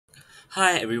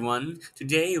Hi everyone,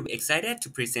 today we're excited to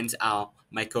present our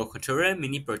microcontroller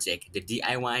mini project, the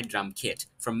DIY drum kit,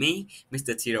 from me,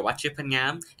 Mr. Teerawat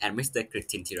Chuphanngam and Mr.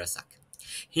 Krittin Thirasak.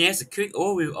 Here's a quick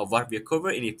overview of what we'll cover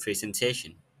in the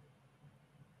presentation.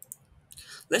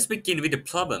 Let's begin with the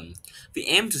problem we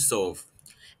aim to solve.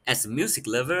 As a music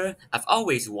lover, I've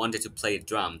always wanted to play the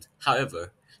drums.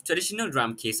 However, traditional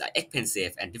drum kits are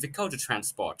expensive and difficult to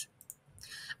transport.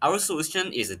 Our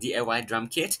solution is a DIY drum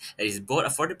kit that is both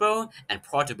affordable and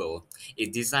portable.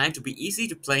 It's designed to be easy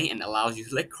to play and allows you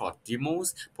to record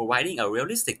demos, providing a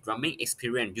realistic drumming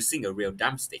experience using a real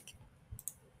drumstick.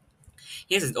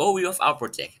 Here's an overview of our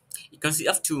project. It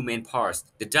consists of two main parts,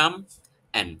 the drum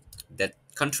and the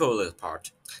controller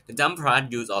part. The drum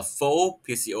part uses a 4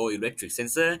 piezoelectric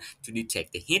sensor to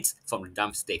detect the hits from the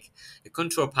drumstick. The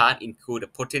control part includes a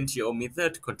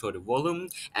potentiometer to control the volume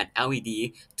and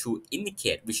LED to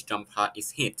indicate which drum part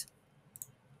is hit.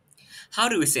 How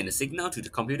do we send a signal to the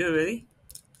computer really?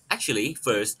 Actually,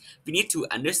 first, we need to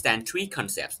understand three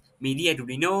concepts, MIDI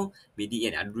Arduino, MIDI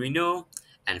and Arduino,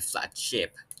 and flat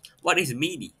shape. What is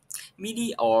MIDI?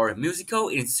 MIDI, or Musical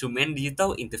Instrument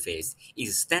Digital Interface, is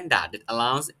a standard that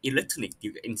allows electronic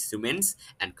instruments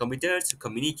and computers to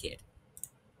communicate.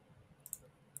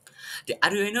 The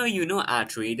Arduino Uno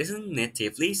R3 doesn't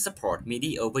natively support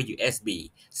MIDI over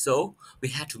USB, so we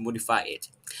had to modify it.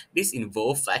 This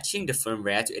involved flashing the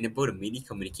firmware to enable the MIDI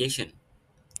communication.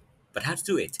 But how to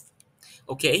do it?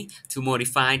 Okay, to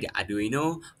modify the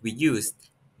Arduino, we used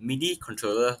MIDI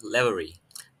controller library.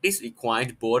 This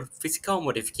required both physical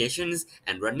modifications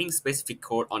and running specific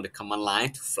code on the command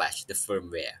line to flash the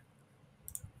firmware.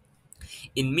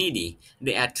 In MIDI,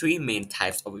 there are three main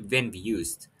types of event we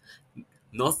used.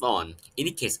 Note on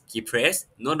indicates key press,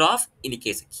 note off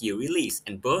indicates key release,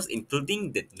 and both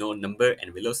including the note number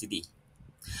and velocity.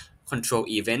 Control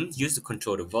event used to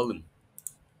control the volume.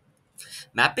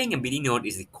 Mapping a MIDI node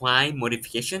is required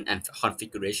modification and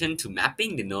configuration to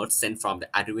mapping the nodes sent from the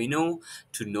Arduino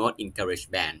to node in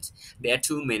GarageBand. There are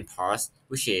two main parts,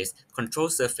 which is control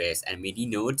surface and MIDI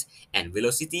node, and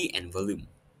velocity and volume.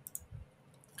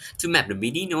 To map the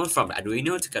MIDI node from the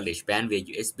Arduino to GarageBand via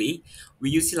USB, we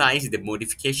utilize the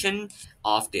modification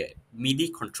of the MIDI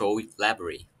control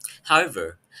library.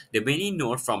 However, the MIDI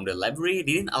node from the library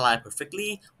didn't align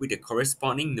perfectly with the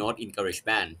corresponding node in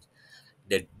GarageBand.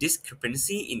 The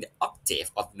discrepancy in the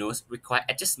octave of notes require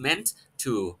adjustment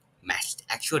to match the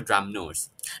actual drum notes.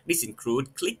 This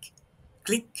includes click,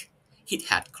 click,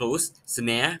 hit-hat close,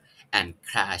 snare, and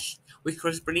crash, which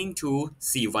corresponding to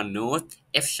C1 note,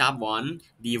 F sharp 1,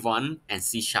 D1, and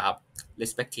C sharp,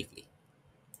 respectively.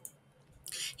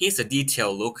 Here's a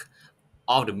detailed look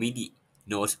of the MIDI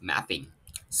note mapping.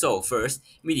 So first,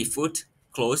 MIDI foot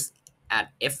close at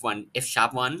F1, F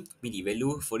sharp 1, MIDI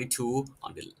value 42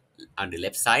 on the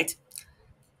left side.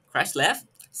 Crash left,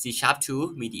 C sharp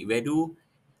 2, MIDI value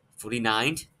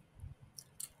 49.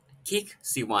 Kick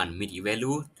C1, MIDI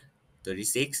value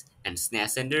 36. And snare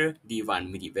sender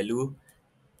D1, MIDI value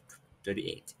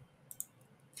 38.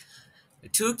 The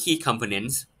two key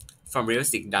components from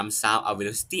realistic drum sound are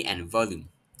velocity and volume.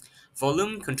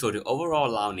 Volume controls the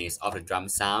overall loudness of the drum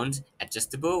sound,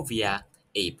 adjustable via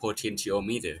a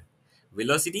potentiometer.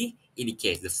 Velocity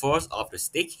indicates the force of the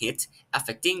stick hit,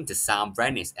 affecting the sound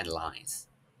brightness and loudness.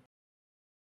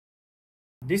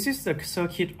 This is the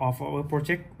circuit of our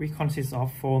project, which consists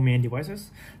of four main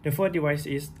devices. The first device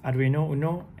is Arduino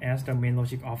Uno as the main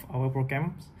logic of our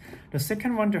programs. The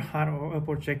second one, the heart of our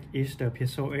project, is the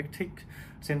piezoelectric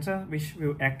sensor, which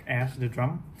will act as the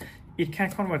drum. It can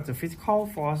convert the physical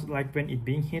force, like when it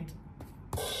being hit,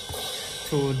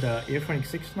 to the electronic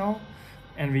signal,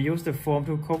 and we use the foam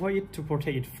to cover it to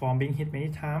protect it from being hit many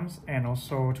times, and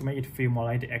also to make it feel more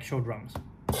like the actual drums.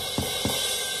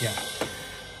 Yeah.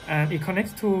 And it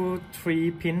connects to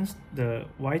three pins. The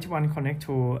white one connects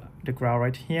to the ground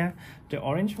right here. The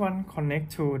orange one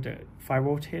connects to the 5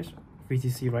 voltage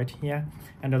VCC right here.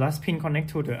 And the last pin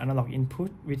connects to the analog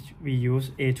input, which we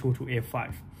use A2 to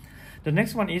A5. The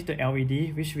next one is the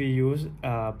LED, which we use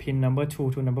pin number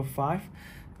 2 to number 5.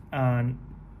 And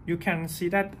you can see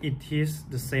that it is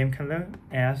the same color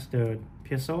as the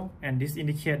piezo. And this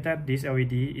indicates that this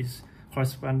LED is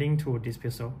corresponding to this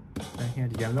piezo. Right here,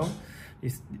 the yellow.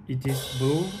 It is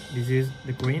blue, this is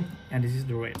the green, and this is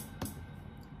the red.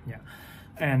 Yeah,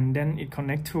 and then it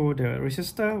connects to the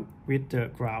resistor with the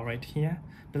ground right here.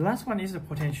 The last one is the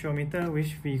potentiometer,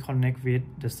 which we connect with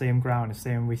the same ground, the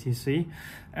same VCC,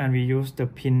 and we use the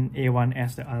pin A1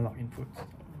 as the analog input.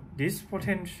 This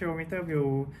potentiometer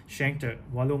will change the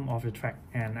volume of the track,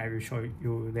 and I will show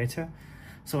you later.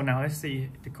 So now let's see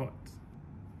the code.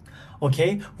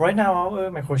 Okay, right now our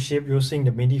microchip using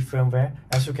the MIDI firmware,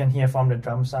 as you can hear from the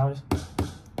drum sounds.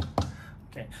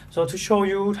 Okay, so to show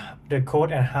you the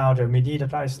code and how the MIDI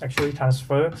data is actually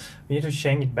transferred, we need to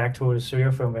change it back to the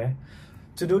serial firmware.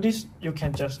 To do this, you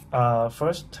can just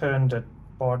first turn the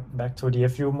board back to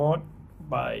DFU mode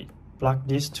by plug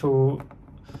these two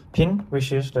pin,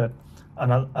 which is the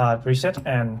reset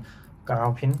and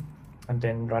ground pin, and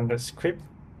then run the script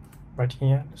right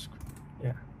here.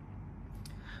 Yeah.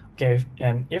 Okay,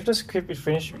 and if the script is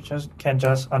finished, you can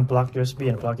just unplug USB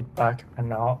and plug it back, and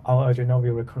now our Arduino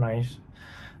will recognize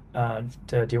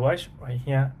the device right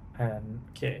here. And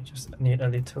okay, just need a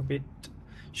little bit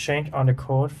change on the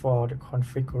code for the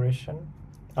configuration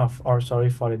of, or sorry,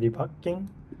 for the debugging.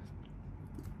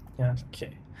 Yeah,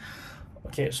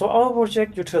 okay, so our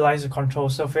project utilizes the control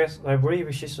surface library,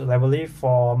 which is a library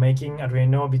for making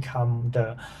Arduino become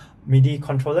the MIDI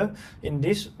controller. In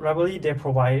this library, they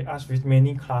provide us with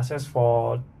many classes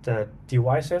for the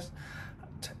devices,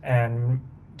 and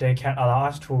they can allow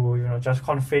us to just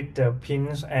configure the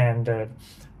pins and the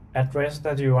address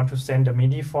that you want to send the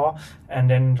MIDI for, and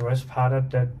then the rest part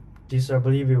of that this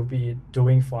library will be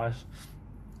doing for us.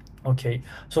 Okay,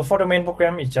 so for the main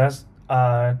program, it just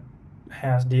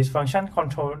has this function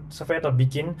control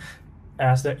surface.begin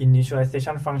as the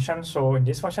initialization function. So in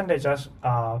this function, they just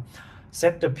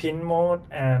set the pin mode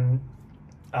and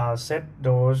set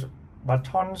those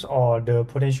buttons or the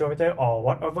potentiometer or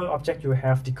whatever object you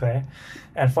have declared.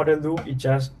 And for the loop, it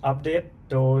just update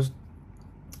those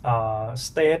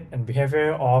state and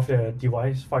behavior of the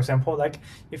device. For example, like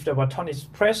if the button is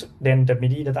pressed, then the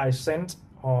MIDI data is sent,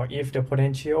 or if the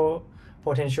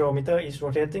potentiometer is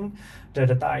rotating, the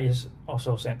data is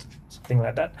also sent, something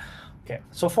like that. Okay,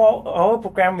 so for our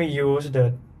program, we use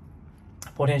the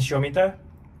potentiometer,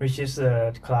 which is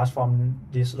the class from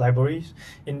these libraries.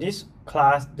 In this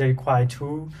class, they require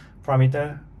two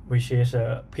parameters, which is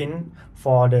a pin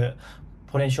for the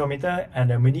potentiometer and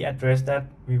the MIDI address that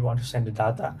we want to send the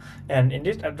data. And in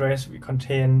this address, we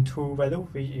contain two values,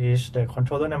 which is the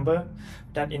controller number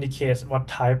that indicates what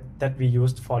type that we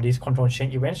used for these control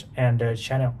change events, and the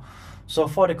channel. So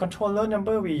for the controller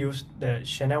number, we use the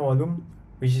channel volume,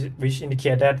 which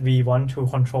indicate that we want to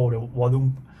control the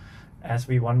volume as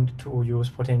we want to use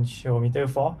potentiometer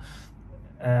for.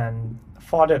 And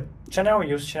for the channel, we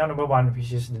use channel number 1,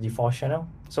 which is the default channel.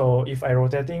 So if I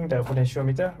rotating the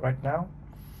potentiometer right now,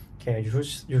 okay, you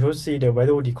should see the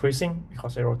value decreasing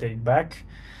because I rotate it back,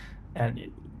 and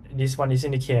this one is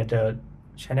indicate the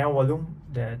channel volume,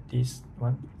 this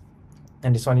one,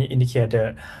 and this one indicate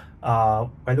the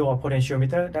value of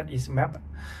potentiometer that is mapped.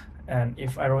 And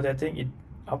if I rotating it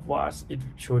upwards, it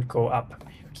should go up.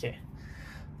 Okay.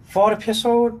 For the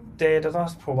piezo, they do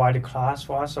not provide the class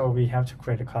for us, so we have to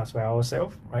create a class by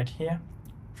ourselves right here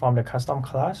from the custom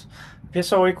class.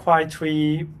 Piezo requires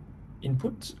 3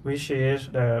 inputs, which is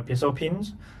the piezo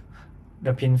pins,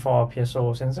 the pin for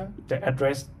piezo sensor, the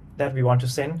address that we want to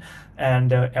send,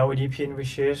 and the LED pin,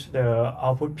 which is the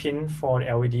output pin for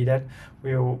the LED that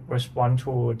will respond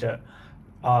to the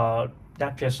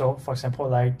that piezo. For example,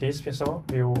 like this piezo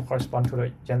will correspond to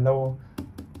the yellow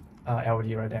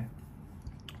LED right there.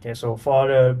 Okay, so for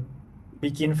the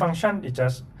begin function, it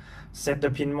just set the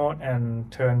pin mode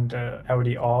and turn the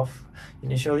LED off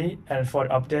initially. And for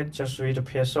the update, just read the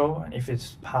piezo, and if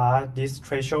it's past this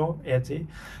threshold 80,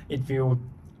 it will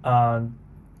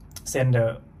send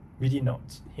the MIDI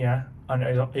notes here, and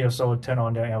it also turn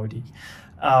on the LED.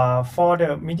 For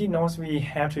the MIDI notes, we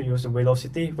have to use the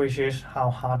velocity, which is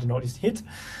how hard the note is hit.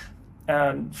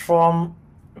 And from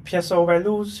piezo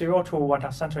value 0 to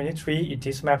 1023, it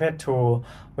is mapped to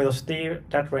velocity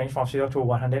that range from 0 to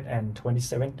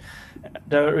 127.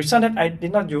 The reason that I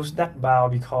did not use that bar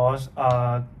because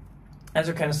as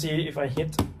you can see, if I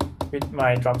hit with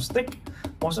my drumstick,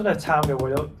 most of the time the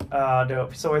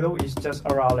piezo value is just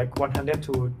around like 100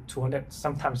 to 200,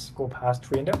 sometimes go past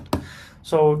 300.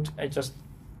 So I just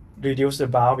reduce the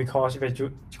bar, because if I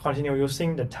continue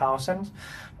using the thousands,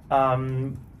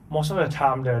 most of the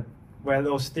time the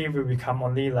velocity will become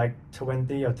only like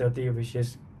 20 or 30, which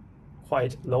is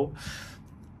quite low.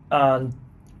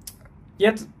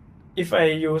 Yet, if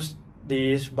I use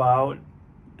this bar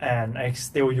and I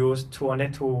still use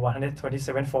 200 to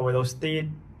 127 for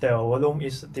velocity, the volume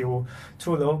is still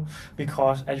too low,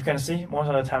 because as you can see, most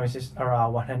of the time it is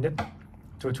around 100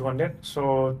 to 200.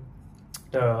 So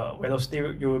the velocity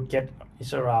you get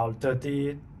is around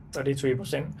 33%.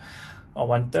 Or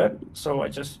 1/3. So I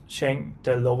just change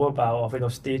the lower bound of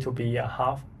velocity to be a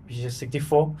half, which is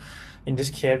 64. In this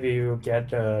case, we will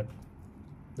get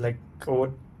like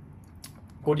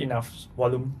good enough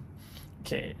volume.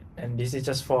 Okay, and this is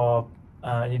just for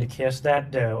in the case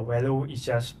that the value is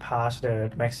just past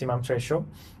the maximum threshold.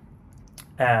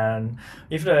 And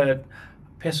if the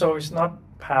piezo is not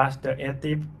past the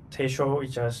active threshold,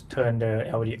 it just turn the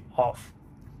LED off.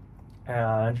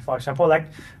 And for example, like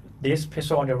this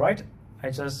piezo on the right, I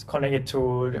just connect it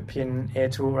to the pin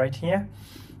A2 right here.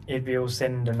 It will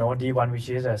send the node D1, which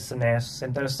is a snare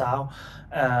center sound,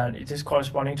 and it is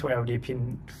corresponding to LED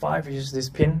pin 5, which is this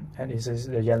pin, and this is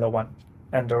the yellow one.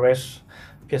 And the rest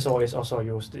piezo is also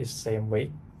used this same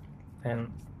way.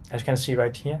 And as you can see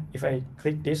right here, if I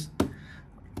click this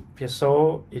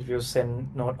piezo, it will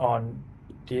send node on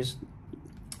this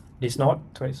node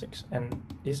 26, and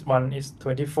this one is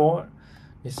 24.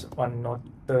 This one node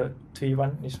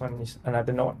 31. This one is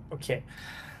another node. Okay,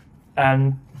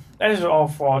 and that is all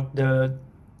for the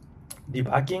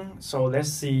debugging. So let's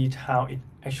see how it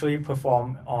actually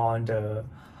performs on the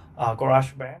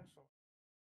GarageBand.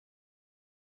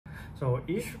 So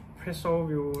each piezo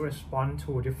will respond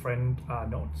to different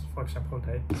notes. For example,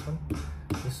 this one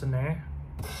is snare.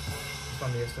 This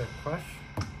one is the crush.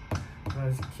 This one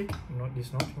is kick. Note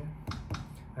this note here,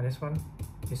 and this one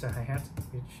is a hi-hat,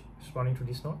 which is responding to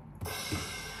this note.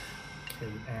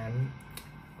 Okay, and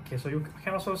okay, so you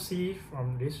can also see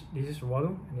from this is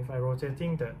volume, and if I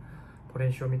rotating the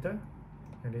potentiometer,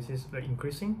 and this is the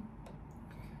increasing.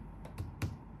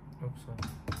 Oops, sorry.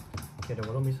 Okay, the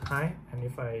volume is high, and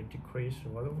if I decrease the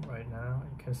volume right now,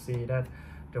 you can see that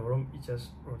the volume is just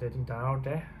rotating down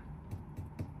there.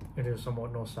 It is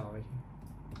somewhat no sound right here.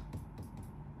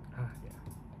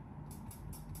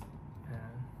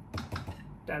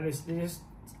 Yeah. And this is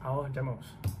our demos.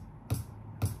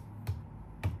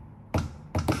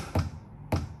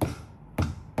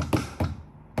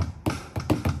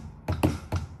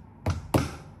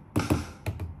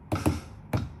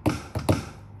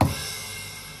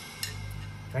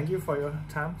 Thank you for your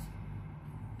time.